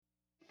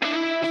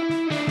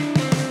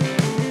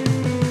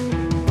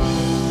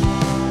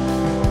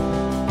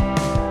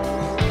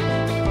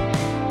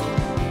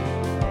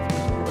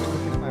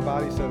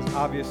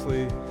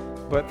obviously,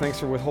 but thanks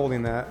for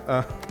withholding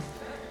that.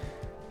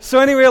 So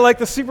anyway, like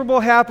the Super Bowl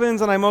happens,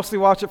 and I mostly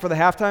watch it for the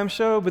halftime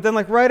show, but then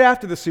like right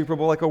after the Super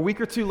Bowl, like a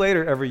week or two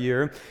later every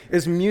year,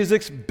 is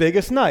music's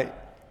biggest night,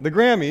 the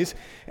Grammys.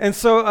 And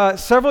so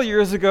several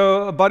years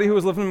ago, a buddy who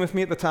was living with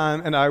me at the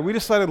time and we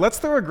decided, let's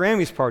throw a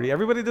Grammys party.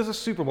 Everybody does a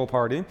Super Bowl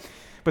party,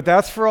 but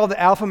that's for all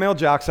the alpha male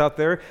jocks out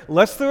there.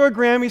 Let's throw a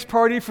Grammys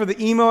party for the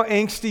emo,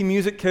 angsty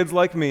music kids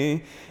like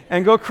me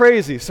and go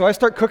crazy. So I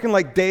start cooking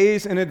like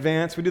days in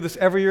advance. We do this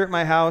every year at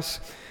my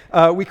house.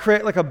 We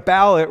create like a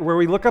ballot where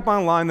we look up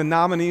online the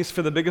nominees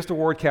for the biggest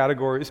award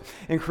categories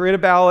and create a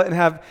ballot and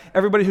have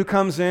everybody who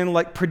comes in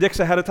like predicts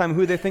ahead of time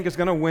who they think is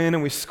going to win,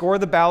 and we score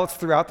the ballots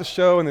throughout the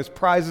show, and there's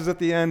prizes at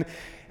the end,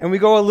 and we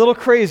go a little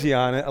crazy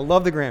on it. I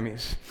love the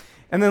Grammys.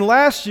 And then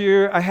last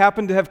year, I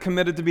happened to have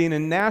committed to being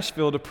in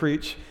Nashville to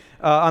preach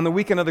on the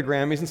weekend of the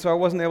Grammys, and so I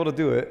wasn't able to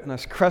do it, and I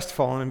was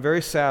crestfallen and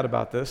very sad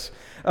about this.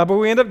 But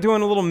we ended up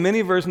doing a little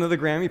mini version of the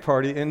Grammy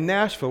party in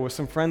Nashville with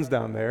some friends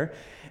down there.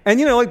 And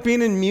you know, like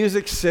being in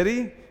Music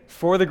City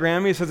for the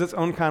Grammys has its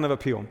own kind of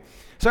appeal.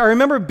 So I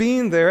remember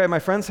being there at my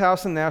friend's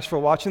house in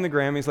Nashville watching the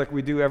Grammys like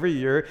we do every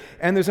year,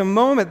 and there's a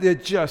moment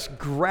that just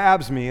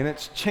grabs me, and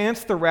it's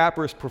Chance the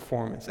Rapper's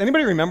performance.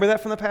 Anybody remember that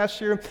from the past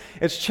year?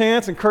 It's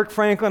Chance and Kirk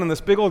Franklin and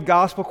this big old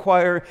gospel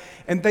choir,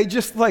 and they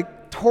just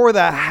like tore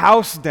the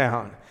house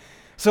down.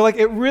 So like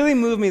it really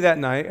moved me that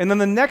night. And then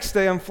the next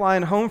day I'm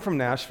flying home from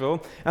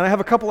Nashville, and I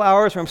have a couple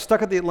hours where I'm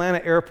stuck at the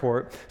Atlanta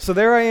airport. So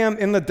there I am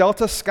in the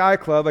Delta Sky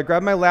Club. I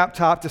grab my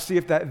laptop to see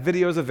if that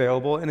video is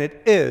available, and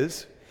it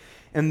is.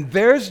 And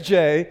there's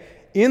Jay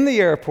in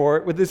the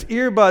airport with his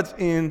earbuds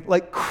in,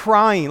 like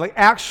crying, like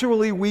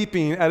actually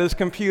weeping at his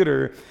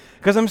computer,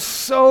 because I'm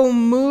so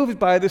moved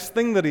by this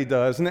thing that he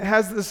does. And it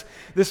has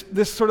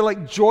this sort of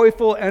like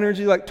joyful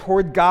energy like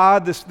toward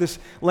God, this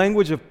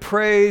language of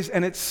praise,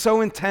 and it's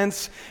so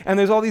intense. And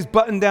there's all these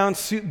button-down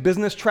suit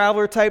business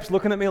traveler types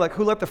looking at me like,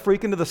 who let the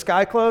freak into the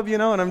Sky Club, you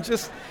know? And I'm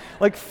just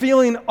like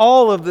feeling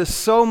all of this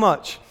so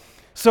much.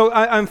 So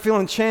I'm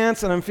feeling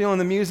Chance, and I'm feeling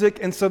the music.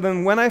 And so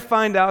then when I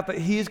find out that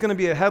he's going to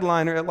be a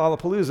headliner at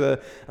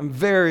Lollapalooza, I'm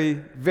very,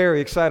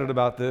 very excited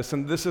about this.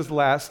 And this is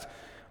last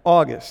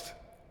August.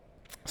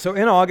 So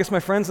in August, my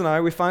friends and I,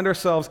 we find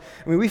ourselves,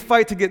 we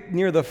fight to get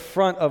near the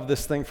front of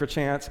this thing for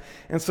Chance.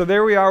 And so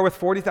there we are with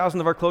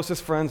 40,000 of our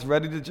closest friends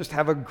ready to just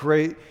have a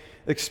great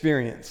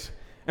experience.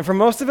 And for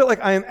most of it, like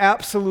I am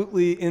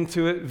absolutely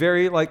into it,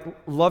 very like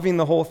loving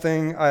the whole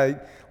thing. I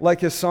like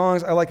his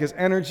songs, I like his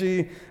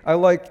energy, I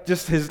like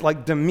just his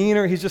like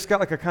demeanor. He's just got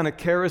like a kind of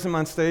charisma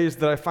on stage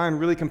that I find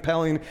really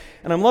compelling.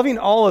 And I'm loving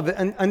all of it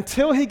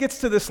until he gets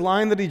to this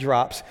line that he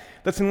drops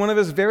that's in one of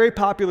his very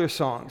popular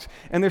songs.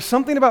 And there's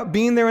something about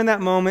being there in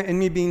that moment and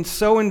me being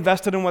so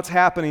invested in what's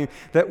happening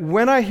that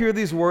when I hear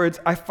these words,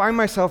 I find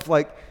myself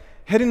like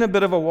hitting a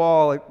bit of a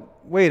wall, like,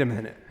 wait a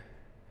minute.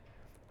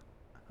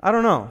 I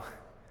don't know.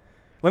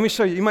 Let me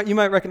show you. You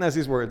might recognize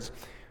these words.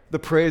 The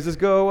praises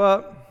go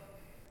up.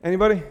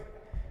 Anybody?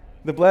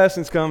 The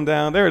blessings come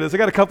down. There it is. I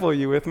got a couple of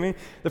you with me.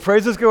 The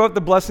praises go up,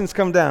 the blessings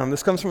come down.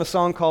 This comes from a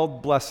song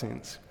called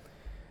Blessings.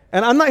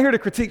 And I'm not here to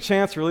critique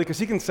Chance, really, because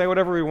he can say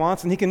whatever he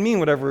wants and he can mean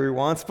whatever he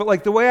wants. But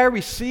like the way I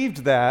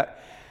received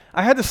that,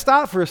 I had to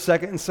stop for a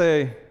second and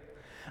say,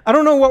 I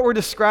don't know what we're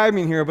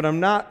describing here, but I'm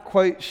not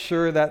quite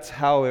sure that's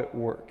how it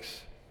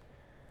works.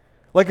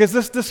 Like, is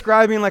this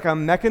describing like a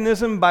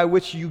mechanism by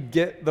which you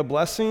get the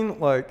blessing?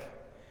 Like,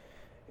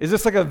 is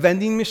this like a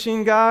vending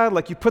machine God?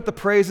 Like you put the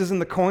praises in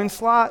the coin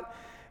slot,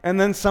 and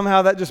then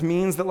somehow that just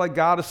means that like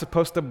God is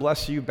supposed to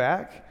bless you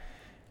back?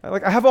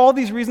 Like I have all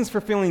these reasons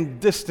for feeling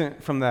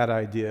distant from that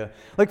idea.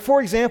 Like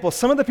for example,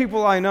 some of the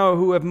people I know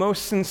who have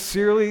most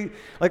sincerely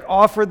like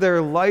offered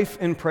their life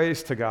in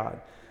praise to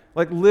God,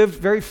 like lived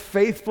very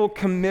faithful,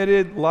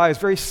 committed lives,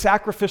 very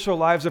sacrificial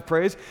lives of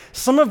praise.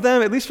 Some of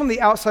them, at least from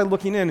the outside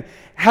looking in,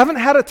 haven't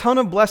had a ton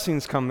of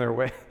blessings come their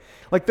way.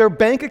 Like their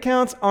bank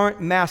accounts aren't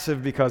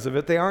massive because of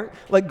it. They aren't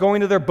like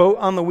going to their boat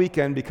on the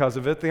weekend because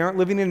of it. They aren't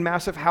living in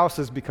massive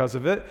houses because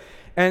of it.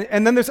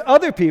 And then there's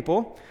other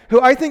people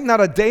who I think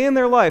not a day in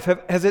their life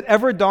has it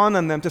ever dawned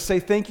on them to say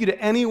thank you to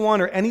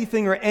anyone or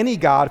anything or any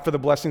God for the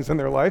blessings in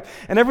their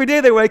life. And every day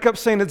they wake up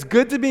saying, it's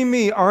good to be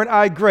me, aren't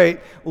I great?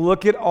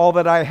 Look at all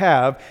that I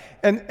have.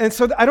 And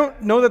so I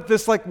don't know that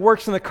this like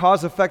works in a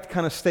cause-effect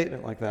kind of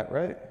statement like that,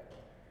 right?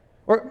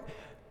 Or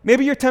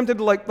maybe you're tempted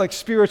to like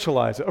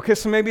spiritualize it. Okay,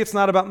 so maybe it's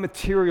not about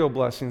material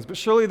blessings, but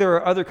surely there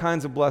are other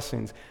kinds of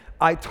blessings.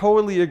 I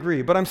totally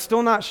agree, but I'm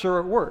still not sure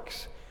it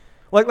works.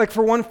 Like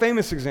for one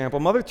famous example,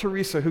 Mother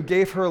Teresa, who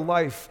gave her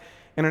life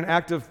in an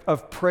act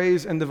of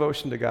praise and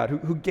devotion to God,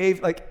 who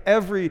gave like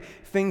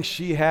everything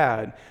she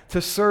had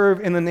to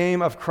serve in the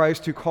name of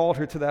Christ who called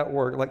her to that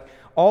work. Like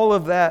all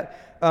of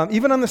that,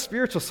 even on the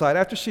spiritual side,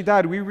 after she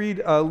died, we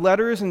read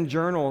letters and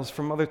journals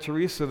from Mother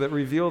Teresa that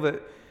reveal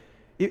that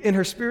in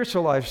her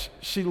spiritual life,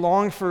 she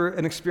longed for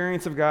an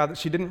experience of God that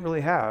she didn't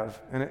really have.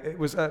 And it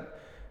was a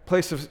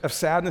place of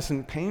sadness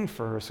and pain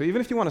for her. So even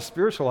if you want to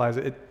spiritualize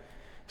it,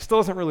 still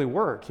doesn't really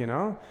work, you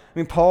know? I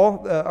mean,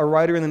 Paul, a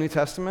writer in the New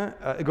Testament,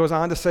 it goes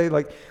on to say,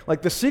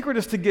 like the secret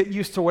is to get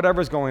used to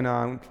whatever's going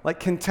on, like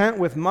content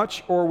with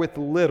much or with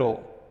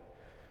little.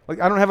 Like,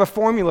 I don't have a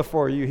formula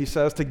for you, he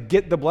says, to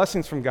get the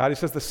blessings from God. He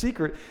says the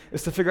secret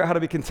is to figure out how to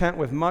be content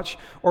with much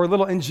or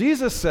little. And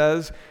Jesus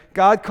says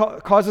God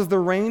causes the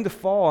rain to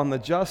fall on the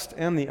just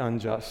and the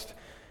unjust.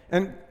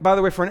 And by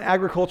the way, for an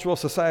agricultural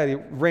society,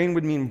 rain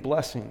would mean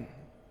blessing.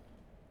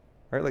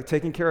 Right? Like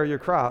taking care of your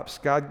crops.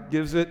 God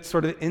gives it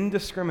sort of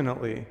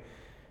indiscriminately.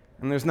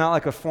 And there's not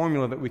like a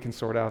formula that we can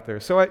sort out there.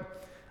 So I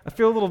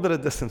feel a little bit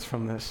of distance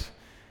from this.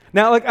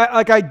 Now,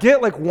 I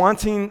get like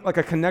wanting like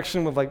a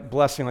connection with like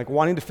blessing, like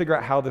wanting to figure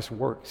out how this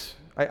works.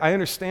 I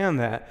understand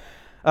that.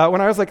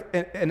 When I was like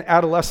an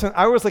adolescent,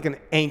 I was like an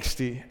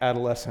angsty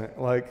adolescent.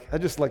 Like I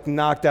just like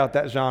knocked out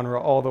that genre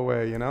all the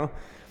way, you know?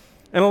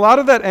 And a lot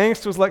of that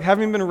angst was like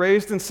having been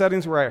raised in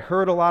settings where I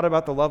heard a lot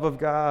about the love of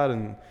God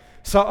and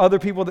saw other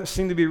people that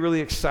seemed to be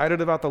really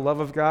excited about the love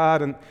of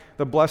God and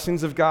the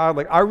blessings of God.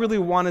 Like I really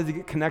wanted to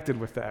get connected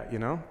with that, you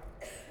know?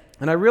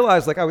 And I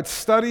realized like I would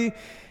study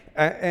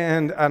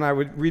and I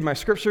would read my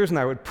scriptures and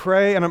I would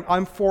pray, and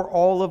I'm for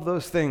all of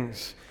those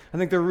things. I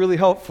think they're really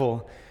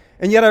helpful.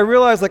 And yet I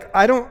realized like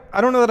I don't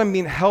know that I'm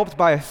being helped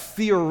by a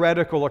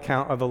theoretical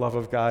account of the love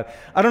of God.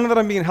 I don't know that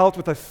I'm being helped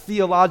with a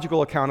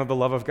theological account of the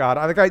love of God.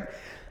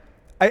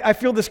 I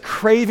feel this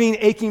craving,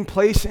 aching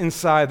place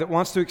inside that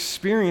wants to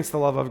experience the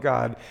love of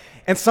God.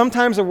 And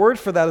sometimes a word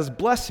for that is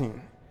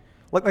blessing,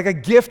 like a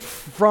gift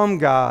from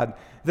God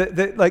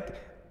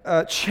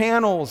that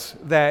channels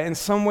that in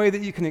some way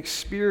that you can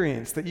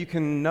experience, that you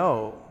can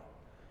know.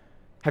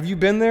 Have you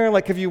been there?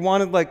 Like, have you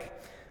wanted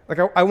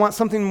I want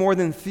something more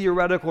than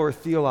theoretical or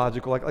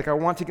theological. Like I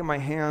want to get my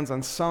hands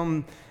on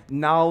some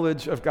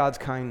knowledge of God's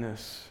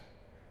kindness.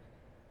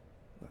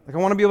 Like I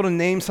want to be able to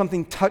name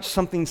something, touch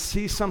something,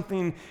 see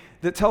something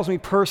that tells me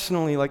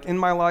personally, like in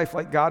my life,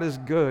 like God is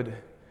good.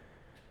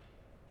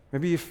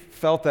 Maybe you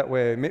felt that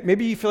way.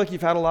 Maybe you feel like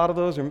you've had a lot of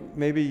those, or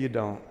maybe you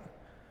don't.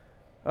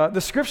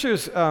 The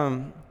scriptures,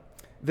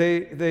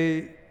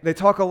 they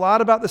talk a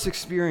lot about this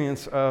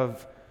experience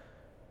of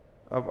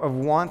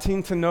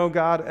wanting to know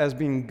God as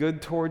being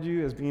good toward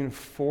you, as being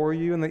for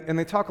you, and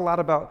they talk a lot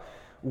about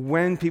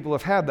when people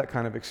have had that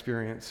kind of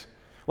experience.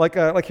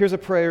 Like here's a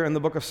prayer in the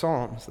book of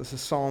Psalms. This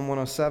is Psalm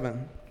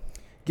 107.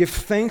 Give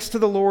thanks to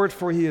the Lord,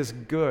 for he is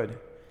good.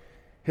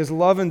 His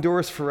love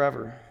endures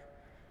forever.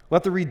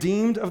 Let the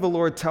redeemed of the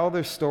Lord tell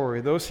their story,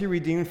 those he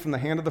redeemed from the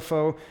hand of the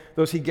foe,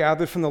 those he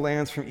gathered from the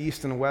lands from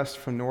east and west,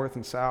 from north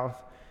and south.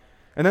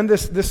 And then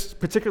this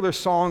particular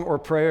song or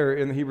prayer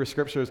in the Hebrew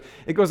Scriptures,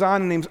 it goes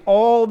on and names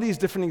all these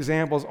different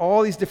examples,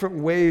 all these different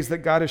ways that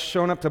God has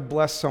shown up to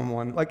bless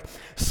someone. Like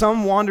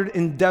some wandered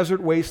in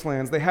desert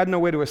wastelands. They had no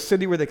way to a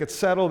city where they could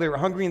settle. They were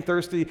hungry and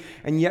thirsty,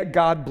 and yet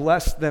God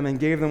blessed them and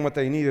gave them what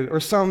they needed. Or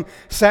some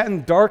sat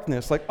in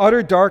darkness, like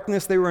utter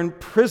darkness. They were in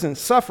prison,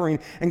 suffering,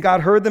 and God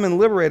heard them and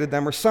liberated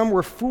them. Or some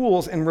were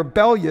fools and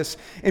rebellious,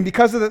 and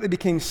because of that they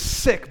became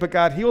sick, but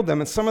God healed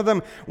them. And some of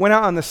them went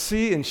out on the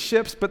sea in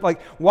ships, but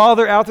like while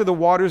they're out there,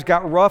 the waters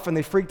got rough and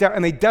they freaked out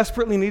and they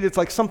desperately needed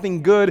like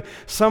something good,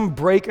 some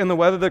break in the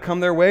weather to come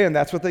their way, and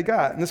that's what they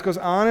got. And this goes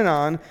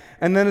on.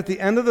 And then at the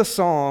end of the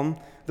psalm,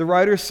 the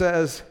writer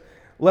says,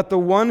 let the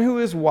one who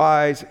is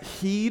wise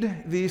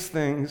heed these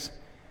things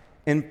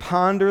and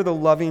ponder the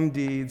loving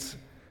deeds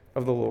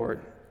of the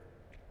Lord.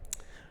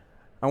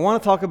 I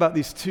want to talk about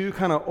these two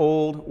kind of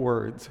old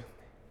words,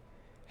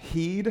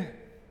 heed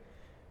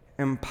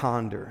and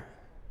ponder.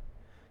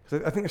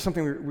 Because I think there's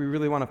something we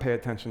really want to pay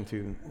attention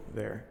to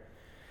there.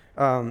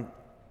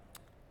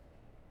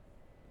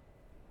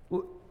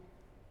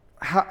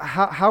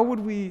 How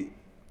would we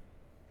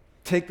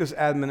take this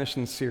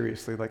admonition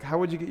seriously? Like, how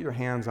would you get your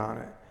hands on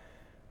it?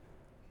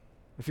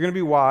 If you're going to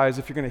be wise,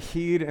 if you're going to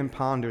heed and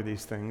ponder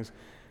these things,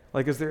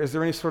 like, is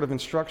there any sort of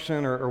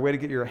instruction or way to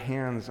get your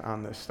hands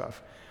on this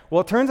stuff?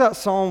 Well, it turns out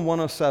Psalm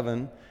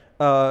 107,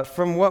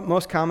 from what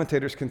most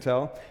commentators can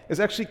tell, is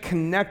actually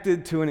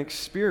connected to an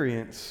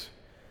experience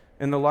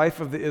in the life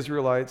of the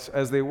Israelites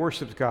as they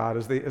worshiped God,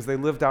 as they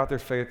lived out their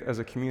faith as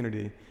a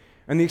community.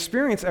 And the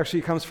experience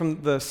actually comes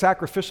from the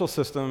sacrificial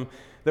system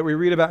that we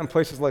read about in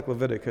places like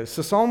Leviticus.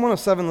 So Psalm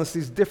 107 lists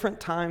these different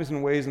times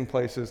and ways and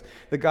places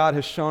that God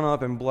has shown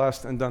up and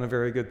blessed and done a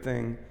very good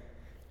thing.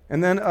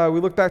 And then we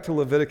look back to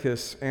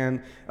Leviticus,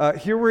 and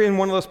here we're in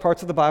one of those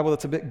parts of the Bible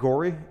that's a bit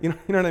gory. You know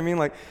what I mean?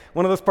 Like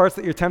one of those parts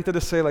that you're tempted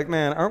to say, like,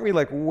 man, aren't we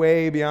like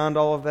way beyond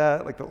all of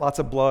that? Like lots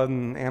of blood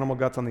and animal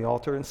guts on the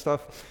altar and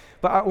stuff.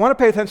 But I want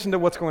to pay attention to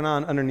what's going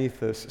on underneath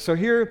this. So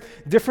here,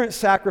 different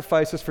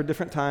sacrifices for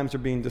different times are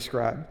being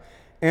described.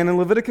 And in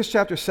Leviticus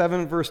chapter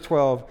 7, verse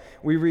 12,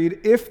 we read,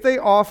 if they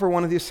offer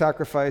one of these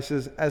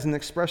sacrifices as an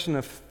expression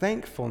of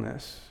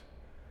thankfulness.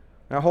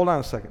 Now, hold on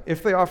a second.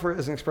 If they offer it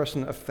as an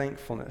expression of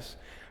thankfulness.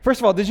 First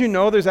of all, did you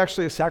know there's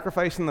actually a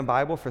sacrifice in the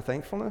Bible for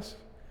thankfulness?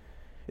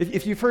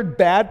 If you've heard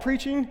bad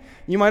preaching,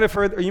 you might have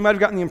heard, or you might have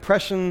gotten the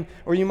impression,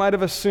 or you might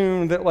have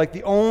assumed that like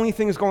the only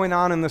things going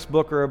on in this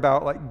book are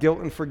about like guilt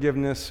and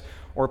forgiveness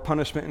or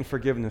punishment and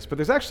forgiveness. But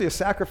there's actually a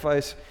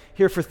sacrifice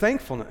here for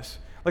thankfulness.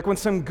 Like when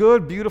some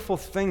good, beautiful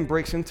thing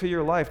breaks into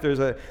your life, there's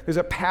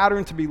a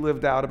pattern to be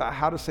lived out about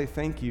how to say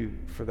thank you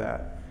for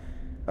that.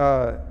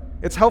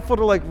 It's helpful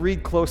to like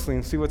read closely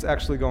and see what's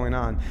actually going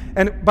on.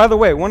 And by the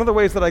way, one of the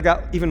ways that I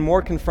got even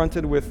more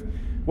confronted with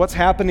what's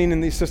happening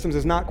in these systems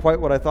is not quite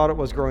what I thought it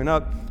was growing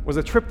up, was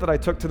a trip that I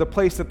took to the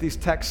place that these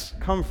texts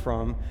come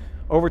from,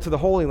 over to the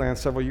Holy Land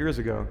several years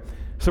ago.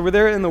 So we're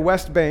there in the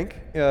West Bank,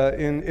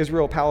 in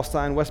Israel,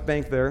 Palestine, West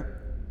Bank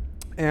there,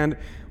 and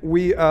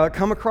we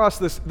come across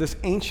this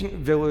ancient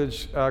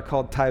village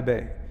called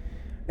Taibeh.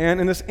 And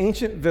in this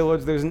ancient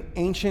village, there's an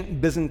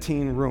ancient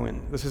Byzantine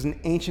ruin. This is an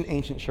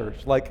ancient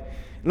church. Like,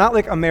 not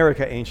like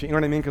America ancient, you know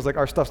what I mean? Because like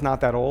our stuff's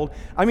not that old.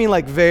 I mean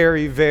like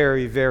very,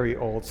 very, very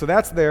old. So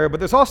that's there, but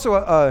there's also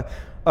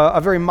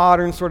a very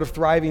modern sort of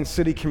thriving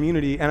city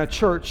community and a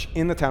church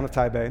in the town of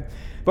Taibeh.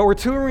 But we're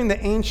touring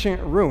the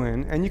ancient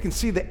ruin, and you can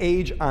see the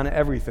age on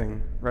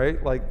everything,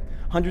 right? Like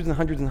hundreds and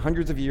hundreds and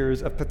hundreds of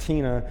years of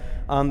patina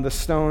on the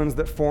stones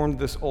that formed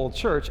this old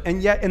church.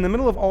 And yet, in the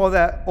middle of all of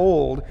that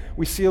old,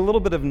 we see a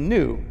little bit of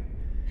new.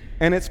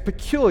 And it's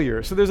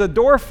peculiar. So there's a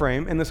door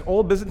frame in this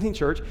old Byzantine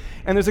church,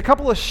 and there's a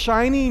couple of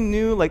shiny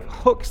new like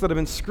hooks that have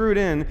been screwed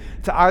in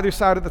to either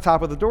side of the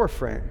top of the door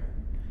frame.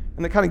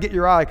 And they kind of get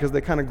your eye because they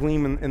kind of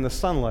gleam in the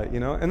sunlight, you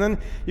know? And then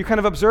you're kind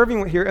of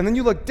observing here, and then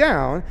you look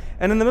down,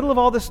 and in the middle of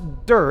all this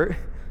dirt,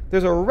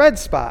 there's a red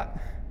spot.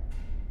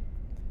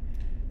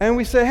 And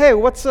we say, hey,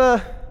 what's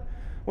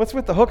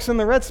with the hooks in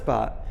the red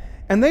spot?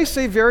 And they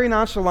say very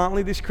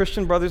nonchalantly, these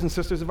Christian brothers and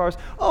sisters of ours,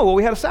 oh, well,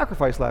 we had a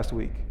sacrifice last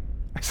week.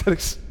 I said,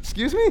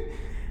 excuse me?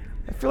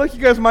 I feel like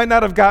you guys might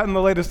not have gotten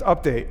the latest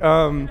update.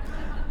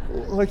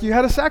 Like you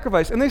had a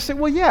sacrifice. And they said,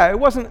 well, yeah, it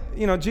wasn't,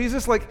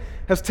 Jesus like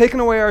has taken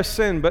away our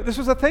sin, but this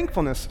was a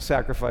thankfulness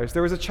sacrifice.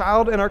 There was a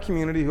child in our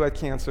community who had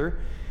cancer,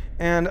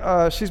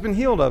 and she's been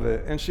healed of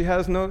it, and she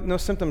has no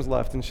symptoms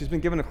left, and she's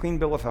been given a clean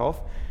bill of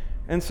health.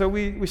 And so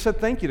we said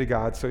thank you to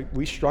God. So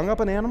we strung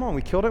up an animal, and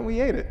we killed it, and we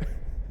ate it.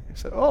 I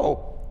said,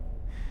 oh,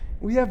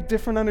 we have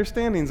different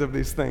understandings of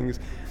these things.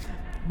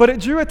 But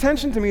it drew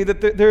attention to me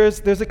that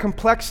there's a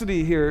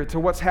complexity here to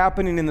what's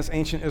happening in this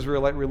ancient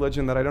Israelite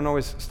religion that I don't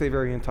always stay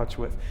very in touch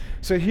with.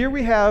 So here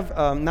we have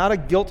not a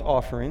guilt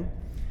offering,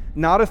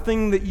 not a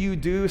thing that you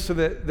do so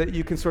that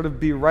you can sort of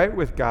be right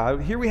with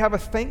God. Here we have a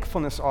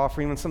thankfulness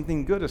offering when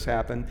something good has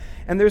happened.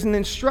 And there's an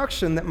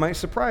instruction that might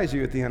surprise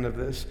you at the end of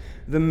this.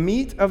 The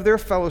meat of their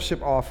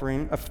fellowship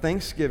offering of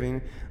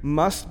thanksgiving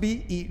must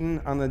be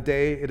eaten on the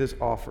day it is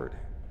offered.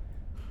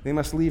 They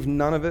must leave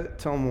none of it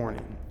till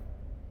morning.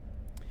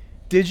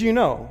 Did you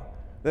know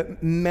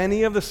that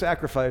many of the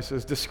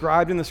sacrifices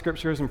described in the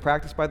scriptures and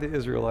practiced by the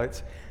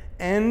Israelites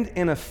end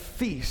in a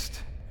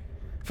feast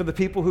for the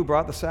people who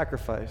brought the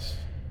sacrifice?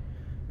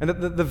 And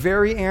that the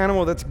very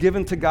animal that's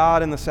given to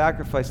God in the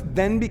sacrifice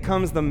then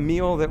becomes the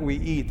meal that we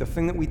eat, the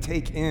thing that we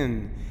take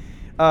in.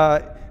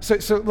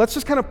 So let's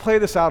just kind of play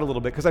this out a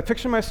little bit, because I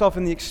picture myself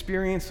in the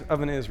experience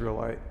of an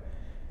Israelite,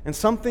 and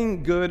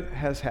something good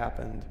has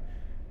happened.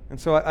 And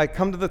so I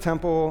come to the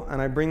temple, and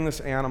I bring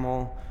this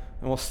animal,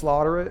 and we'll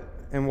slaughter it,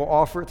 and we'll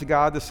offer it to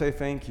God to say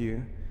thank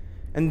you.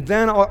 And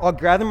then I'll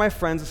gather my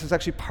friends. This is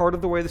actually part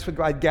of the way this would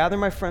go. I'd gather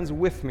my friends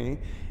with me,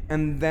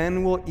 and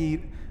then we'll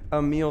eat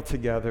a meal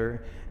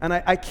together. And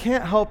I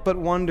can't help but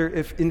wonder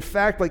if, in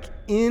fact, like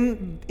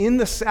in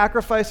the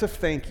sacrifice of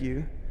thank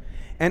you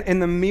and in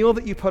the meal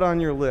that you put on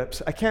your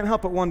lips, I can't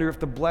help but wonder if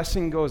the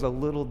blessing goes a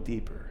little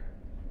deeper.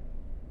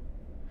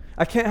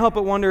 I can't help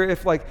but wonder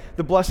if like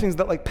the blessings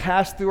that like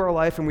pass through our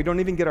life and we don't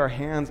even get our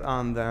hands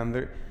on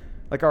them,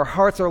 like our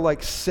hearts are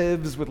like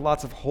sieves with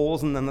lots of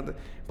holes in them that the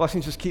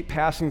blessings just keep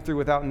passing through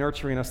without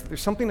nurturing us.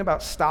 There's something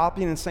about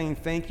stopping and saying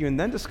thank you and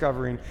then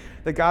discovering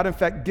that God, in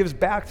fact, gives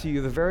back to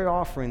you the very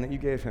offering that you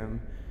gave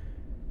him.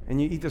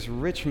 And you eat this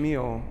rich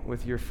meal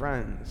with your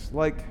friends.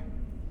 Like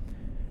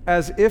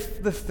as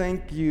if the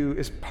thank you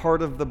is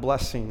part of the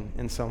blessing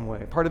in some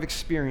way, part of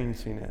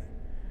experiencing it.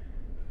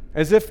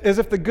 As if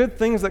the good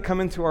things that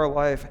come into our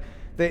life,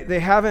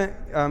 they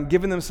haven't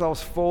given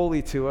themselves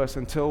fully to us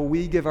until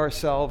we give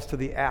ourselves to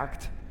the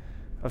act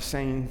of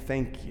saying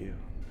thank you.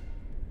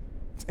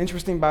 It's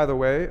interesting, by the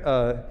way,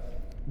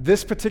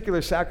 this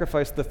particular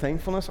sacrifice, the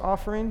thankfulness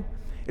offering,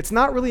 it's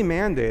not really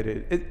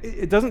mandated.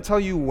 It doesn't tell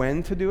you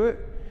when to do it.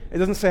 It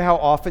doesn't say how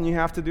often you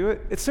have to do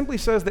it. It simply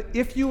says that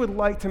if you would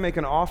like to make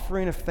an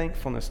offering of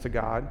thankfulness to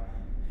God,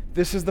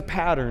 this is the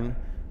pattern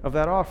of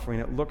that offering.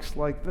 It looks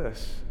like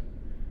this.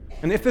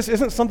 And if this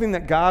isn't something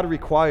that God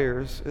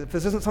requires, if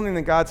this isn't something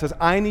that God says,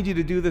 I need you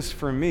to do this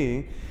for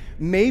me,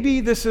 maybe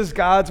this is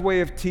God's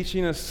way of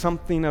teaching us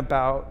something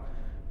about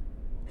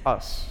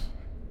us.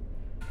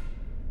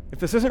 If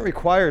this isn't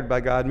required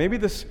by God, maybe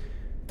this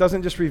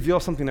doesn't just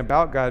reveal something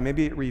about God,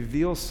 maybe it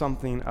reveals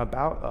something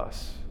about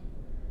us.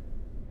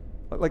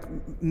 Like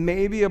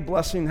maybe a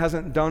blessing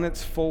hasn't done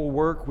its full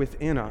work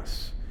within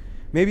us.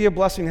 Maybe a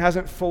blessing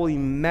hasn't fully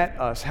met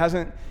us,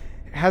 hasn't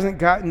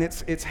gotten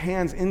its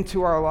hands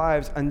into our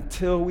lives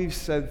until we've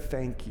said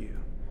thank you.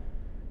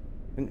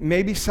 And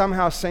maybe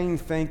somehow saying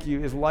thank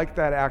you is like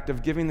that act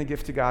of giving the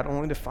gift to God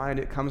only to find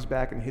it comes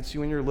back and hits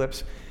you in your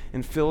lips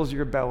and fills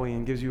your belly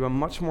and gives you a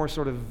much more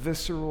sort of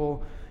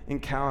visceral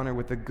encounter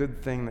with the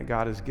good thing that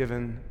God has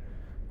given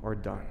or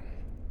done.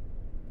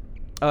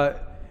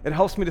 It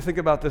helps me to think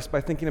about this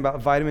by thinking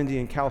about vitamin D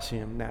and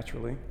calcium,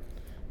 naturally.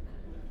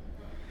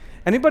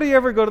 Anybody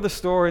ever go to the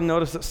store and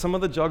notice that some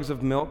of the jugs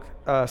of milk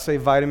say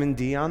vitamin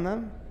D on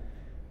them?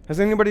 Has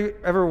anybody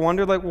ever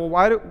wondered, like, well,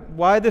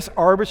 why this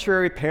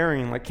arbitrary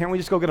pairing? Like, can't we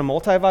just go get a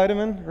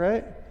multivitamin,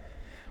 right?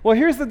 Well,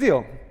 here's the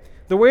deal.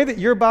 The way that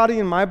your body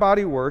and my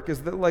body work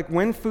is that, like,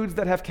 when foods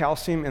that have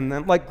calcium in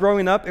them, like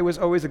growing up, it was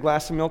always a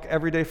glass of milk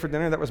every day for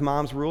dinner. That was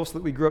mom's rule, so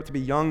that we grew up to be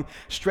young,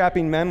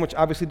 strapping men, which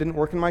obviously didn't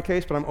work in my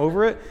case, but I'm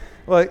over it.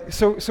 Like,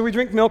 so we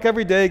drink milk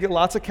every day, get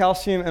lots of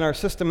calcium in our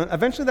system, and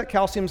eventually that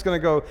calcium is going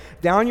to go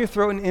down your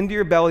throat and into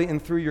your belly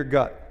and through your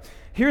gut.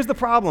 Here's the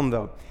problem,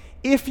 though.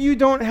 If you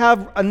don't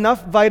have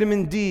enough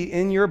vitamin D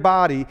in your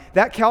body,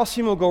 that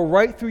calcium will go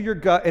right through your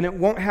gut and it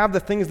won't have the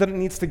things that it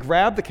needs to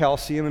grab the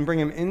calcium and bring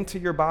them into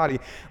your body.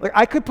 Like,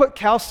 I could put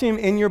calcium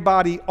in your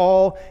body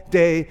all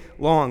day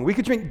long. We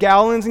could drink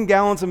gallons and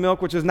gallons of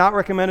milk, which is not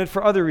recommended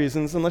for other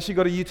reasons, unless you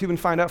go to YouTube and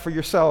find out for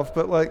yourself.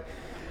 But like,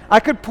 I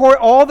could pour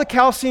all the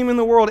calcium in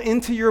the world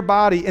into your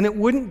body and it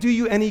wouldn't do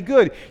you any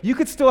good. You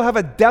could still have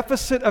a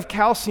deficit of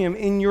calcium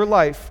in your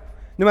life,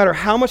 no matter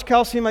how much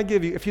calcium I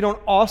give you, if you don't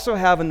also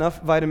have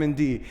enough vitamin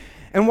D.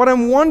 And what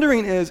I'm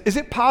wondering is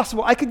it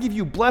possible I could give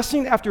you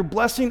blessing after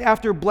blessing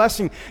after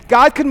blessing?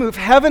 God could move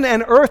heaven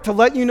and earth to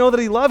let you know that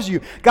he loves you.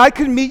 God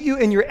could meet you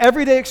in your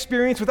everyday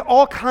experience with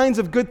all kinds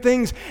of good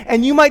things,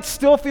 and you might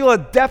still feel a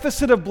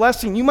deficit of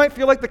blessing. You might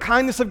feel like the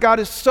kindness of God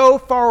is so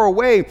far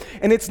away,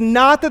 and it's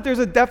not that there's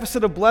a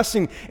deficit of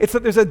blessing, it's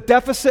that there's a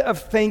deficit of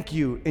thank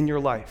you in your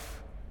life.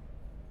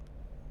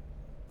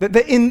 That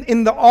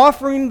in the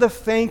offering the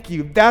thank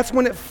you, that's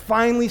when it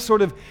finally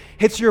sort of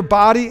hits your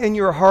body and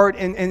your heart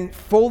and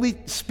fully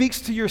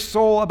speaks to your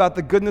soul about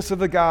the goodness of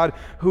the God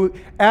who,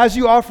 as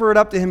you offer it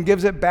up to him,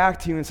 gives it back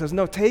to you and says,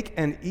 no, take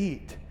and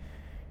eat.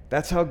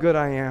 That's how good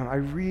I am. I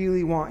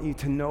really want you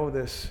to know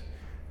this,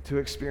 to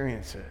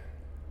experience it.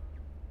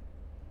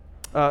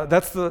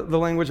 That's the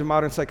language of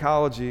modern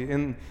psychology.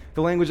 In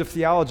the language of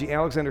theology,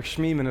 Alexander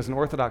Schmemann is an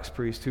Orthodox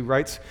priest who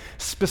writes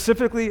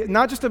specifically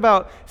not just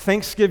about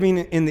Thanksgiving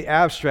in the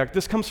abstract.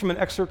 This comes from an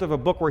excerpt of a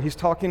book where he's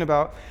talking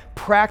about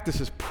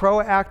practices,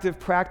 proactive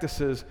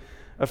practices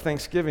of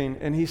Thanksgiving.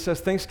 And he says,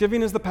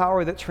 Thanksgiving is the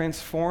power that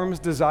transforms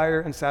desire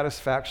and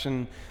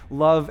satisfaction,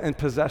 love and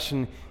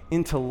possession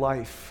into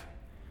life.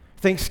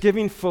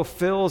 Thanksgiving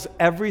fulfills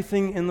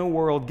everything in the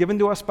world given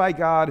to us by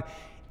God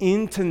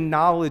into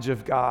knowledge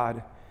of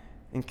God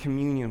in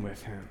communion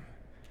with him.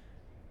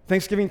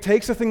 Thanksgiving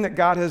takes the thing that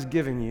God has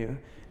given you,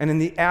 and in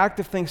the act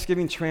of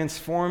Thanksgiving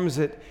transforms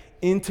it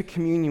into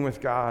communion with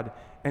God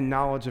and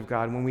knowledge of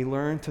God when we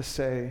learn to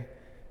say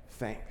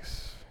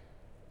thanks.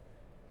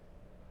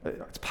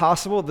 It's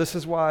possible. This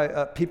is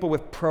why people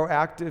with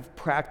proactive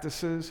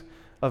practices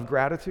of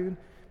gratitude,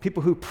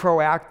 people who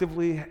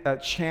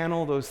proactively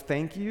channel those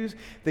thank yous,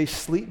 they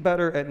sleep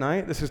better at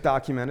night. This is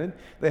documented.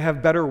 They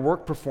have better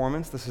work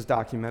performance. This is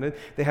documented.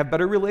 They have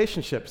better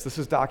relationships. This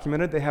is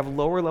documented. They have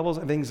lower levels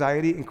of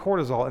anxiety and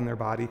cortisol in their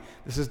body.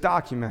 This is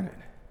documented.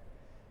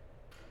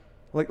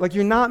 Like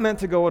you're not meant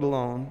to go it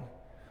alone.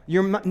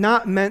 You're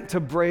not meant to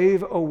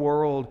brave a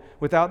world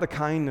without the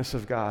kindness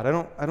of God.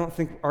 I don't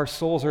think our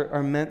souls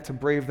are meant to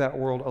brave that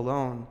world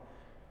alone.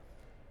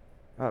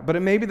 But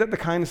it may be that the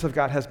kindness of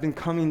God has been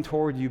coming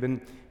toward you,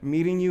 been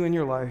meeting you in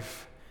your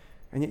life,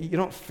 and you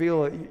don't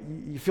feel it.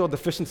 You feel a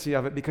deficiency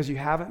of it because you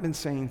haven't been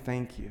saying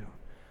thank you.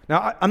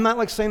 Now, I'm not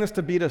like saying this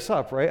to beat us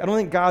up, right? I don't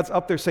think God's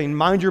up there saying,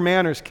 mind your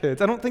manners, kids.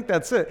 I don't think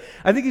that's it.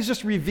 I think he's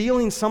just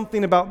revealing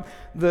something about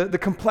the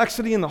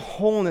complexity and the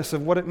wholeness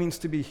of what it means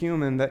to be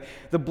human, that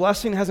the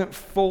blessing hasn't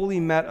fully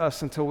met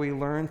us until we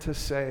learn to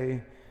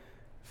say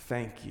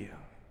thank you.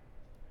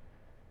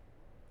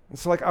 And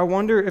so, I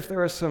wonder if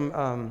there are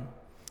some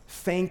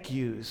thank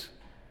yous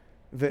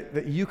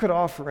that you could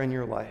offer in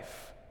your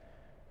life.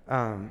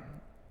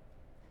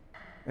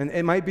 And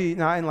it might be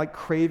not in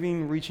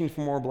craving, reaching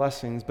for more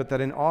blessings, but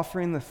that in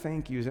offering the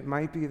thank yous, it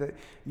might be that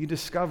you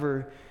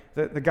discover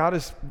that God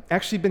has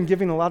actually been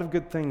giving a lot of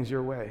good things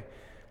your way.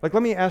 Let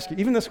me ask you,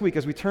 even this week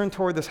as we turn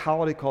toward this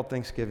holiday called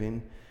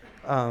Thanksgiving,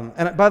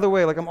 and by the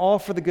way, I'm all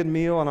for the good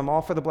meal and I'm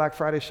all for the Black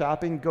Friday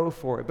shopping, go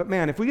for it. But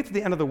man, if we get to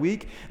the end of the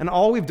week and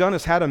all we've done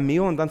is had a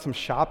meal and done some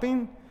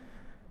shopping,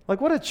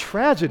 what a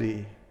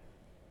tragedy,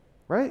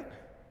 right?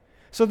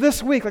 So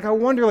this week, I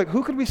wonder,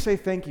 who could we say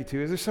thank you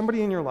to? Is there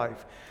somebody in your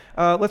life?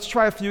 Let's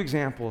try a few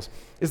examples.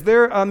 Is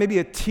there maybe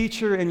a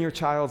teacher in your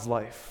child's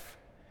life?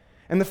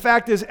 And the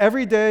fact is,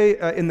 every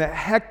day in the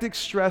hectic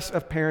stress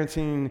of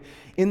parenting,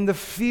 in the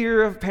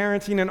fear of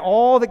parenting, and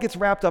all that gets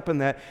wrapped up in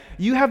that,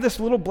 you have this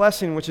little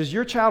blessing, which is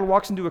your child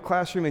walks into a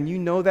classroom and you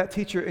know that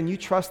teacher and you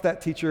trust that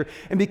teacher.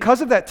 And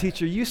because of that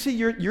teacher, you see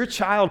your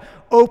child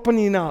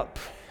opening up,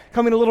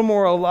 coming a little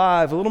more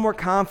alive, a little more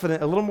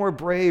confident, a little more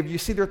brave. You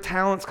see their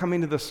talents coming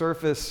to the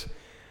surface.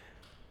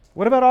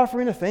 What about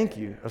offering a thank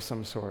you of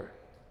some sort?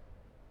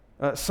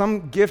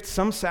 some gift,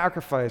 some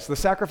sacrifice, the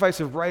sacrifice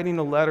of writing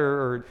a letter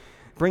or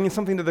bringing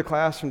something to the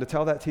classroom to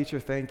tell that teacher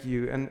thank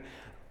you. And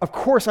of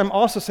course, I'm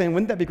also saying,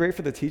 wouldn't that be great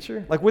for the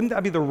teacher? Like, wouldn't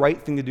that be the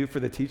right thing to do for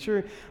the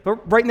teacher?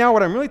 But right now,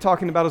 what I'm really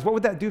talking about is what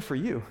would that do for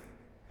you?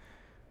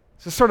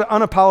 It's just sort of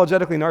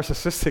unapologetically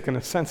narcissistic in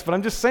a sense, but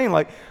I'm just saying,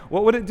 like,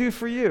 what would it do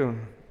for you?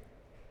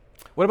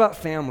 What about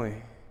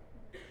family?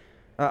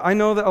 I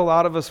know that a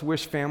lot of us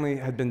wish family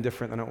had been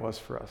different than it was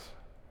for us.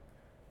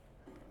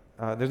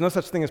 There's no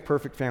such thing as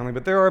perfect family,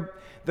 but there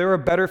are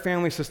better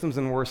family systems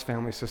and worse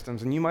family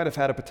systems, and you might have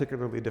had a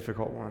particularly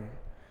difficult one.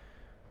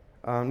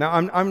 Now,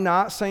 I'm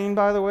not saying,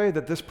 by the way,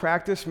 that this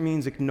practice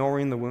means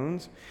ignoring the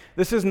wounds.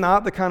 This is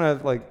not the kind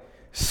of like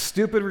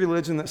stupid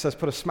religion that says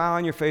put a smile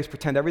on your face,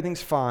 pretend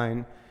everything's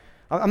fine.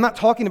 I'm not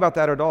talking about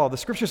that at all. The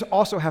scriptures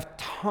also have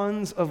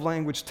tons of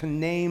language to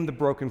name the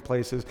broken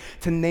places,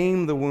 to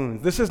name the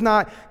wounds. This is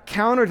not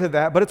counter to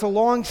that, but it's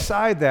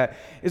alongside that.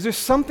 Is there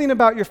something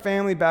about your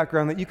family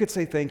background that you could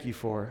say thank you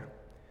for?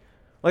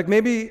 Like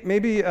maybe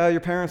your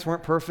parents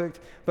weren't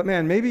perfect, but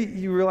man, maybe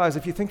you realize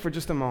if you think for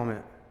just a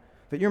moment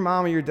that your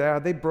mom or your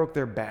dad, they broke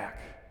their back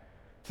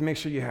to make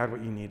sure you had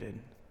what you needed.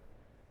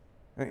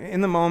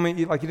 In the moment,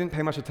 you didn't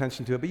pay much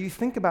attention to it, but you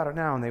think about it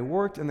now, and they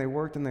worked and they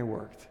worked and they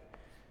worked.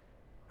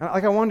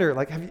 I wonder,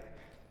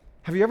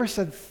 have you ever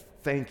said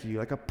thank you,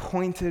 like a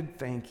pointed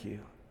thank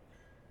you?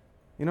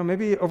 You know,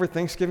 maybe over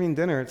Thanksgiving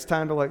dinner, it's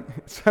time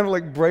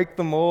to break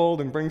the mold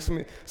and bring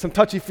some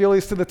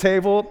touchy-feelies to the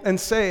table and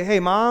say,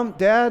 hey, mom,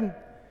 dad,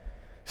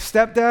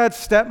 stepdad,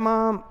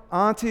 stepmom,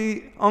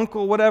 auntie,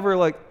 uncle, whatever,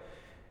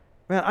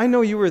 man, I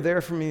know you were there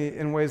for me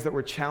in ways that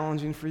were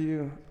challenging for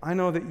you. I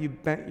know that you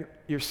bent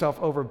yourself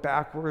over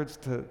backwards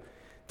to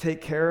take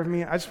care of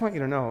me. I just want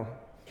you to know,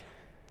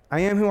 I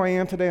am who I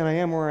am today, and I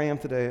am where I am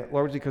today,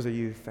 largely because of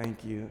you.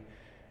 Thank you.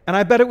 And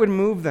I bet it would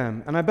move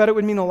them, and I bet it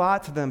would mean a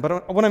lot to them.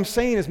 But what I'm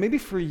saying is maybe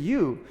for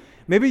you,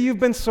 maybe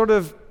you've been sort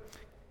of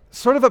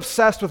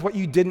obsessed with what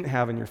you didn't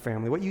have in your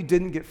family, what you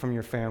didn't get from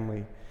your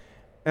family.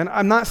 And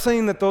I'm not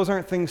saying that those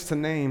aren't things to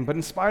name, but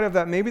in spite of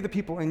that, maybe the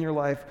people in your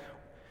life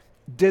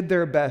did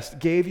their best,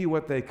 gave you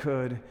what they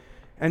could,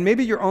 and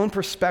maybe your own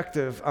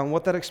perspective on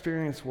what that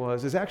experience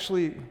was is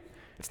actually,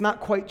 it's not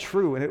quite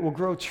true, and it will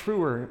grow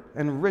truer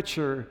and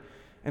richer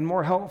and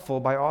more helpful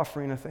by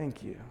offering a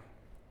thank you.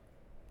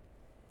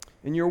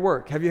 In your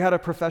work, have you had a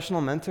professional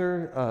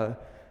mentor,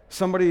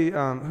 somebody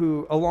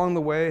who along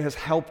the way has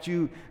helped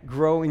you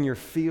grow in your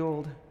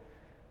field?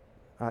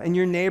 In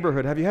your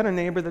neighborhood, have you had a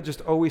neighbor that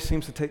just always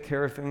seems to take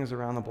care of things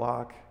around the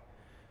block?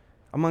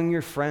 Among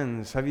your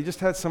friends, have you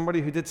just had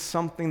somebody who did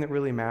something that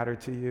really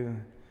mattered to you?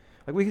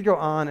 Like we could go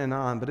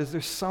on, but is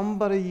there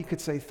somebody you could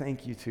say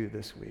thank you to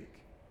this week?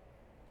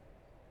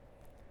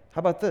 How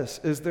about this?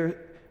 Is there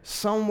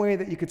some way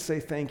that you could say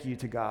thank you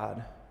to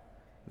God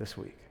this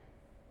week?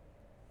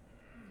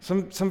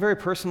 Some very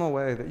personal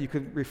way that you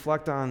could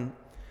reflect on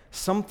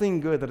something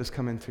good that has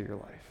come into your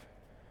life.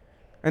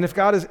 And if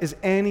God is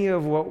any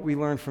of what we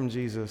learned from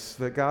Jesus,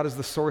 that God is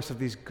the source of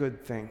these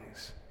good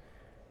things,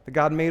 that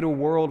God made a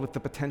world with the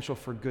potential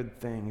for good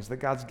things, that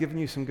God's given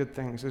you some good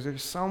things, is there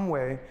some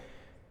way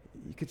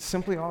you could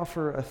simply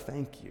offer a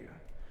thank you?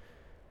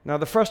 Now,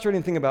 the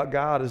frustrating thing about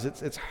God is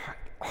it's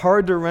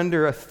hard to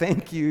render a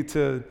thank you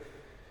to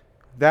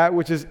that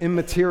which is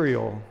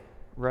immaterial,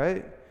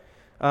 right?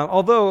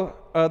 Although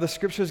the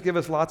scriptures give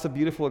us lots of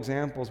beautiful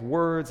examples,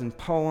 words and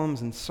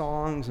poems and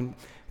songs and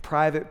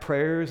private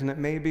prayers, and it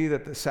may be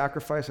that the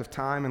sacrifice of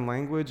time and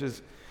language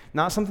is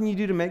not something you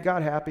do to make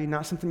God happy,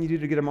 not something you do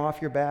to get him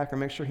off your back or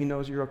make sure he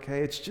knows you're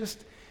okay.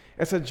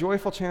 It's a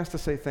joyful chance to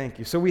say thank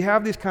you. So we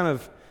have these kind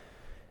of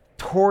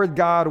toward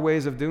God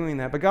ways of doing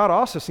that, but God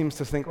also seems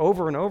to think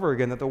over and over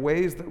again that the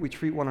ways that we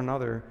treat one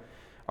another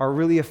are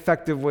really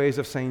effective ways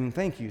of saying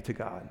thank you to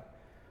God.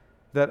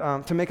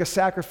 That to make a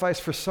sacrifice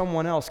for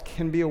someone else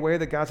can be a way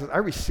that God says, I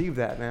receive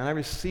that, man. I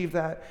receive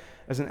that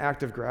as an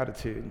act of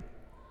gratitude.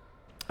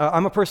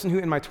 I'm a person who,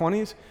 in my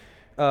 20s,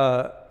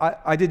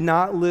 I did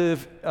not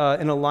live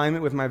in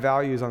alignment with my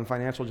values on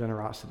financial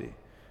generosity.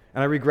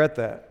 And I regret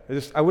that.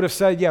 I would have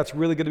said, yeah, it's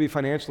really good to be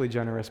financially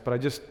generous, but I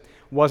just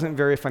wasn't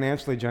very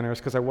financially generous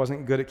because I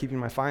wasn't good at keeping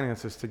my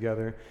finances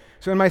together.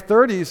 So in my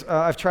 30s,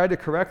 I've tried to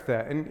correct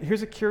that. And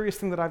here's a curious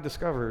thing that I've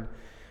discovered.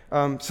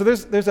 So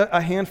there's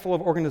a handful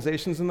of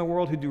organizations in the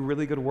world who do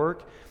really good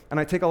work, and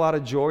I take a lot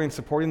of joy in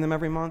supporting them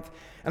every month.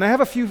 And I have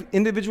a few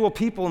individual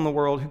people in the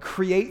world who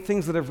create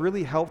things that have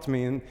really helped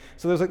me. And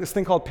so there's like this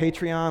thing called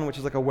Patreon, which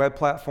is like a web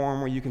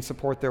platform where you can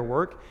support their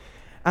work.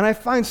 And I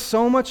find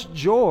so much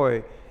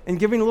joy in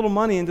giving a little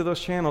money into those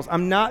channels.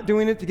 I'm not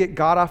doing it to get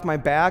God off my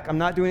back. I'm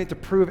not doing it to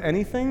prove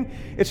anything.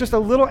 It's just a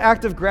little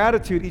act of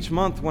gratitude each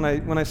month when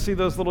I see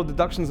those little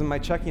deductions in my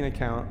checking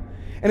account.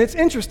 And it's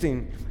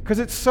interesting because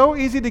it's so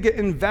easy to get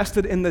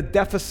invested in the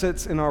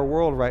deficits in our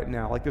world right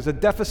now. Like there's a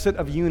deficit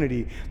of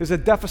unity. There's a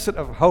deficit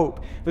of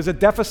hope. There's a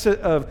deficit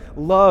of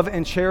love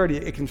and charity,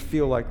 it can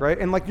feel like, right?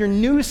 And like your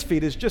news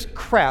feed is just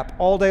crap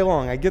all day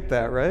long. I get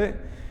that, right?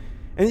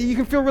 And you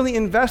can feel really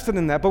invested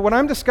in that. But what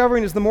I'm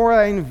discovering is the more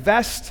I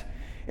invest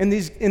in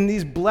these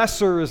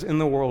blessers in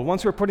the world,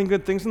 ones who are putting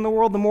good things in the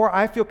world, the more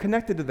I feel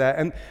connected to that.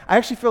 And I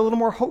actually feel a little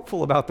more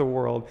hopeful about the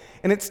world.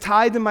 And it's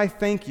tied to my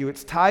thank you.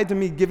 It's tied to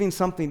me giving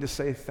something to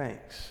say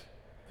thanks.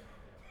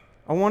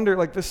 I wonder,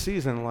 like this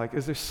season, like,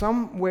 is there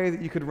some way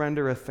that you could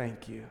render a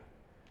thank you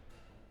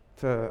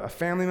to a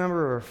family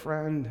member or a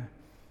friend,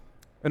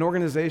 an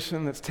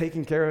organization that's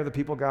taking care of the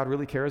people God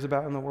really cares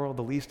about in the world,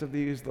 the least of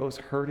these, those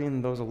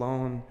hurting, those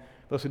alone,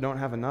 those who don't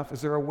have enough?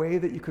 Is there a way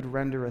that you could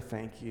render a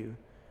thank you?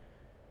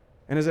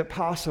 And is it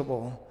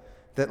possible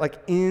that, like,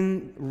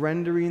 in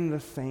rendering the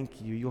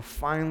thank you, you'll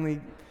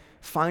finally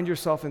find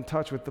yourself in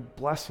touch with the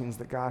blessings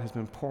that God has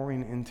been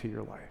pouring into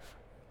your life?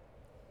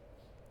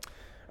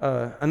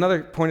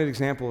 Another pointed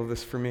example of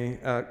this for me,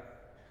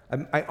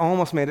 I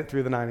almost made it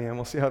through the 9 a.m.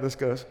 We'll see how this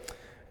goes.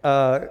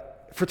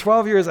 For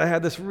 12 years, I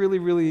had this really,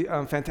 really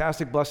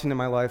fantastic blessing in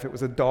my life. It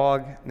was a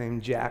dog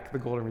named Jack, the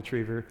golden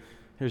retriever.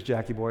 Here's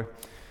Jackie boy.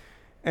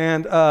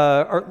 And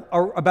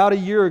about a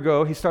year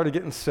ago, he started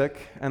getting sick,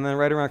 and then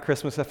right around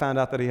Christmas, I found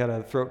out that he had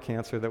a throat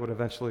cancer that would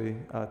eventually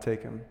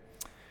take him.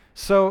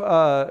 So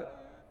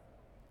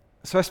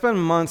I spent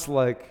months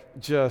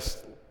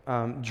just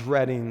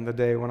dreading the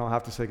day when I'll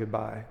have to say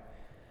goodbye.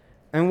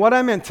 And what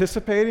I'm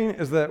anticipating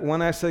is that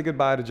when I say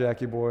goodbye to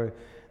Jackie boy,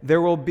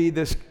 there will be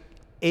this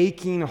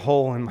aching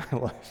hole in my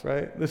life,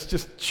 right? This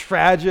just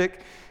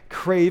tragic,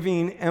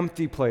 craving,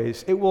 empty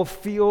place. It will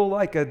feel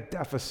like a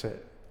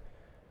deficit,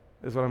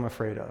 is what I'm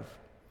afraid of.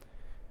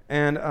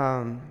 And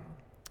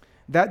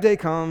that day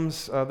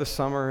comes this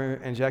summer,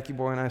 and Jackie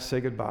boy and I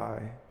say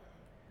goodbye.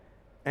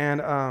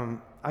 And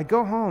I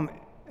go home,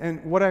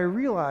 and what I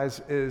realize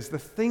is the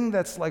thing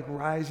that's like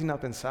rising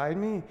up inside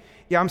me,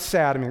 yeah, I'm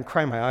sad, I'm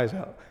crying my eyes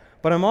out.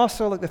 But I'm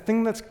also like, the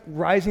thing that's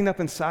rising up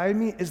inside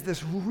me is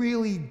this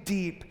really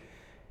deep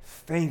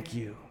thank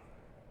you.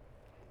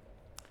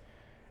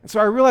 And so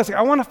I realized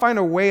I want to find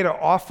a way to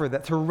offer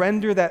that, to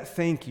render that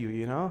thank you,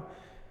 you know?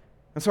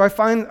 And so I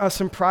find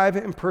some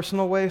private and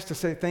personal ways to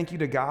say thank you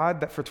to God,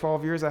 that for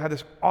 12 years I had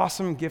this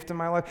awesome gift in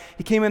my life.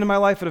 He came into my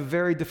life at a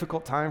very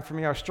difficult time for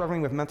me. I was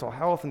struggling with mental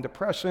health and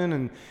depression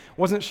and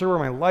wasn't sure where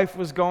my life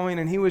was going,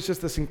 and he was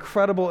just this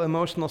incredible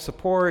emotional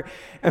support.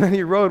 And then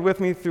he rode with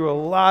me through a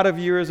lot of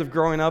years of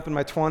growing up in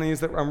my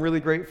 20s that I'm really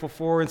grateful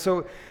for. And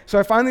so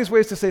I find these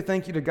ways to say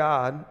thank you to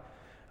God.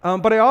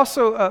 But I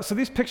also, so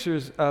these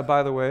pictures,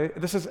 by the way,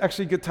 this is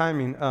actually good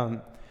timing.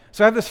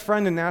 So I have this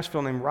friend in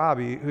Nashville named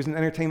Robbie, who's an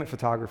entertainment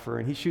photographer,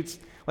 and he shoots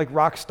like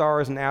rock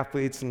stars and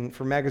athletes and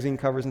for magazine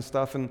covers and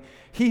stuff. And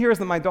he hears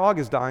that my dog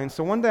is dying.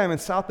 So one day I'm in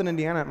South Bend,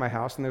 Indiana at my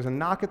house, and there's a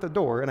knock at the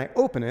door, and I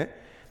open it.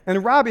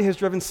 And Robbie has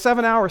driven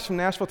 7 hours from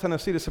Nashville,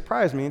 Tennessee to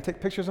surprise me and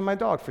take pictures of my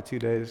dog for 2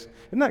 days.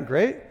 Isn't that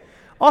great?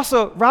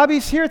 Also,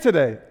 Robbie's here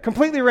today,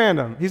 completely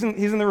random. He's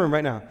in the room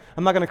right now.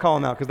 I'm not going to call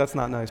him out because that's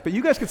not nice. But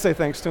you guys could say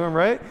thanks to him,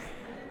 right?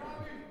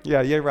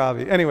 Yeah, yay,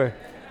 Robbie. Anyway.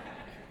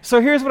 So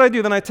here's what I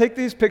do. Then I take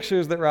these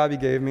pictures that Robbie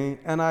gave me,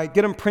 and I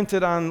get them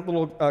printed on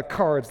little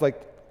cards,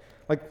 like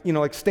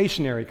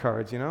stationary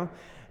cards, you know?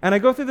 And I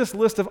go through this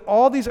list of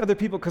all these other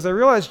people, because I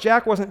realized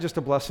Jack wasn't just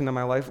a blessing in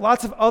my life.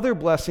 Lots of other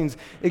blessings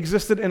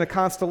existed in a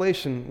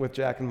constellation with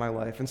Jack in my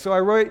life. And so I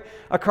wrote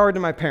a card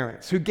to my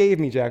parents, who gave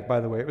me Jack,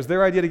 by the way. It was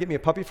their idea to get me a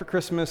puppy for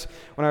Christmas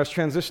when I was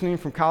transitioning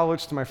from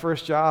college to my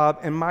first job,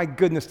 and my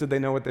goodness, did they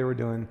know what they were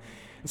doing.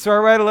 And so I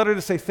write a letter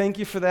to say thank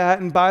you for that.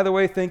 And by the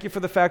way, thank you for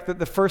the fact that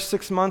the first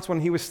 6 months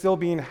when he was still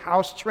being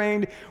house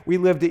trained, we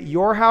lived at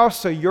your house,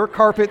 so your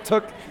carpet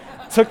took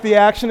the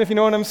action, if you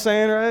know what I'm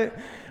saying, right?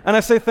 And I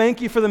say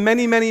thank you for the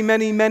many, many,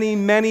 many, many,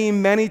 many,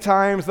 many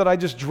times that I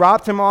just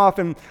dropped him off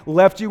and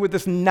left you with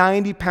this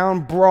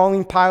 90-pound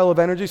brawling pile of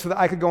energy so that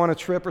I could go on a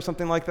trip or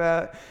something like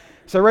that.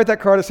 So I write that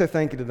card to say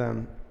thank you to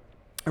them.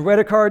 I write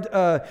a card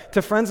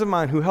to friends of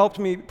mine who helped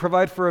me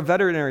provide for a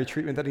veterinary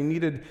treatment that he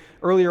needed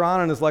earlier on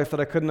in his life that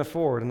I couldn't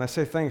afford. And I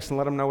say thanks and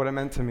let them know what it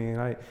meant to me.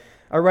 And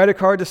I write a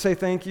card to say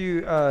thank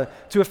you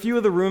to a few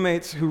of the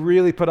roommates who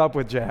really put up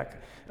with Jack.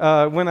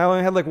 When I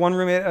only had like one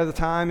roommate at a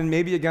time, and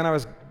maybe again I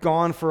was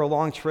gone for a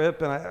long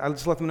trip, and I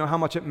just let them know how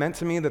much it meant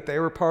to me that they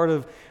were part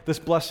of this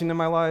blessing in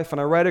my life. And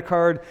I write a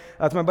card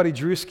to my buddy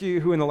Drewski,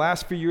 who in the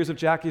last few years of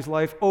Jackie's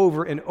life,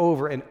 over and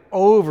over and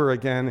over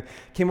again,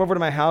 came over to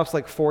my house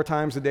like 4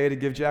 times a day to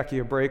give Jackie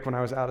a break when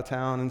I was out of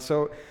town. And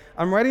so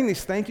I'm writing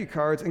these thank you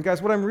cards, and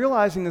guys, what I'm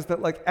realizing is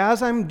that like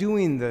as I'm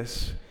doing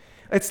this,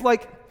 it's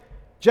like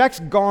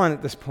Jack's gone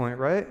at this point,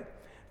 right?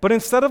 But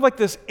instead of like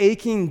this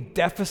aching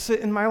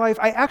deficit in my life,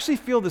 I actually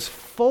feel this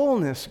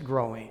fullness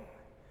growing.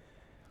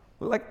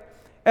 Like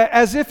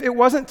as if it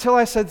wasn't till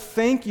I said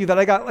thank you that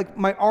I got like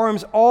my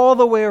arms all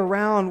the way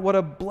around what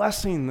a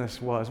blessing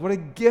this was, what a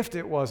gift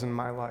it was in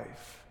my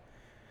life.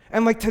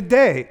 And like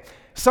today,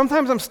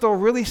 sometimes I'm still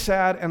really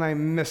sad and I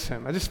miss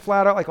him. I just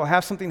flat out like I'll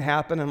have something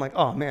happen and I'm like,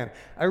 oh man,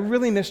 I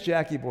really miss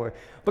Jackie boy.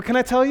 But can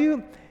I tell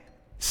you,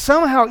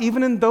 somehow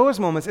even in those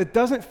moments, it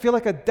doesn't feel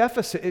like a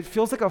deficit. It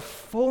feels like a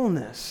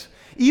fullness.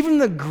 Even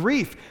the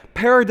grief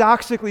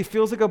paradoxically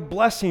feels like a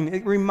blessing.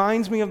 It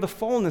reminds me of the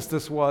fullness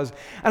this was.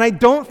 And I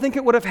don't think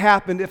it would have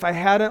happened if I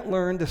hadn't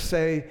learned to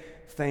say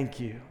thank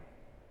you.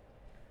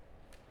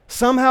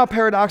 Somehow,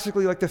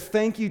 paradoxically, like the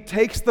thank you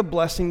takes the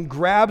blessing,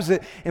 grabs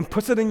it, and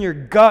puts it in your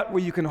gut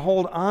where you can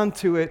hold on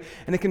to it,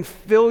 and it can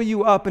fill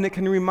you up, and it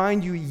can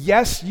remind you,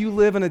 yes, you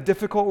live in a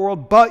difficult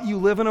world, but you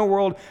live in a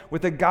world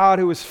with a God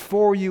who is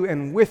for you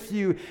and with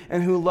you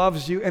and who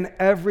loves you, and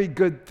every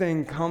good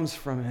thing comes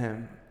from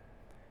him.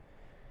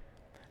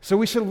 So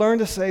we should learn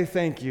to say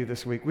thank you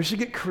this week. We should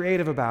get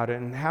creative about it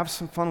and have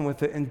some fun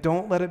with it, and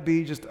don't let it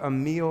be just a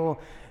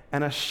meal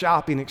and a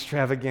shopping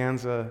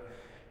extravaganza.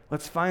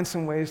 Let's find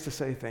some ways to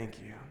say thank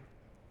you.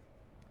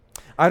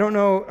 I don't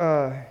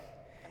know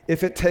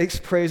if it takes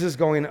praises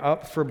going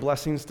up for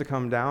blessings to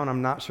come down.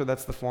 I'm not sure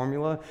that's the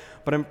formula,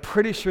 but I'm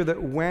pretty sure that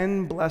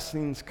when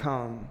blessings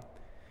come,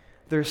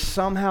 they're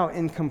somehow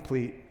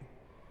incomplete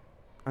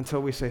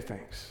until we say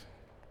thanks.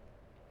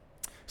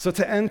 So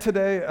to end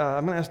today,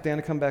 I'm going to ask Dan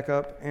to come back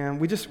up,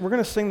 and we're going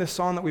to sing this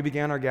song that we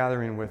began our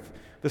gathering with,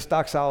 this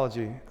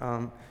doxology,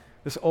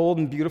 this old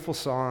and beautiful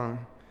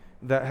song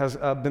that has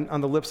been on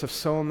the lips of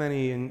so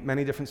many in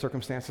many different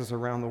circumstances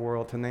around the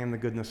world to name the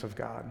goodness of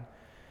God.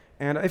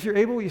 And if you're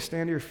able, will you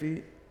stand to your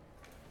feet?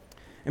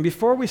 And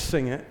before we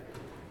sing it,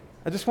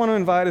 I just want to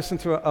invite us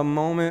into a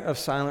moment of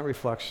silent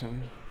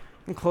reflection.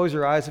 You can close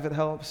your eyes if it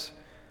helps.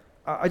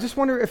 I just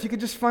wonder if you could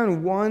just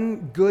find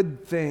one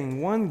good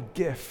thing, one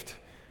gift,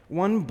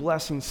 one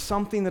blessing,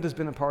 something that has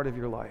been a part of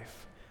your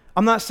life.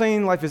 I'm not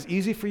saying life is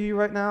easy for you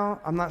right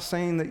now. I'm not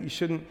saying that you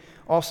shouldn't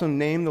also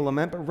name the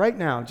lament, but right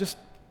now, just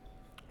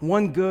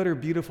one good or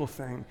beautiful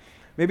thing.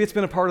 Maybe it's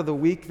been a part of the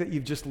week that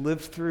you've just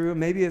lived through.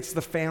 Maybe it's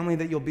the family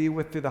that you'll be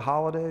with through the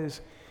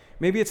holidays.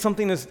 Maybe it's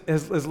something as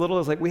little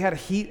as like we had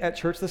heat at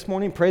church this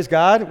morning. Praise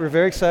God. We're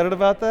very excited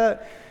about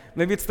that.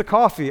 Maybe it's the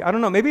coffee. I don't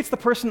know. Maybe it's the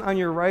person on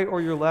your right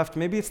or your left.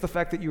 Maybe it's the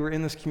fact that you were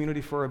in this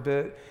community for a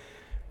bit.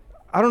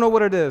 I don't know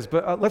what it is,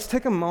 but let's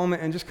take a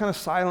moment and just kind of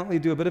silently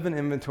do a bit of an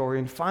inventory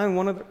and find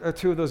one or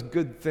two of those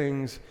good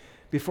things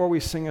before we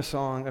sing a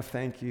song of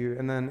thank you.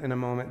 And then in a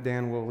moment,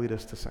 Dan will lead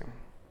us to sing.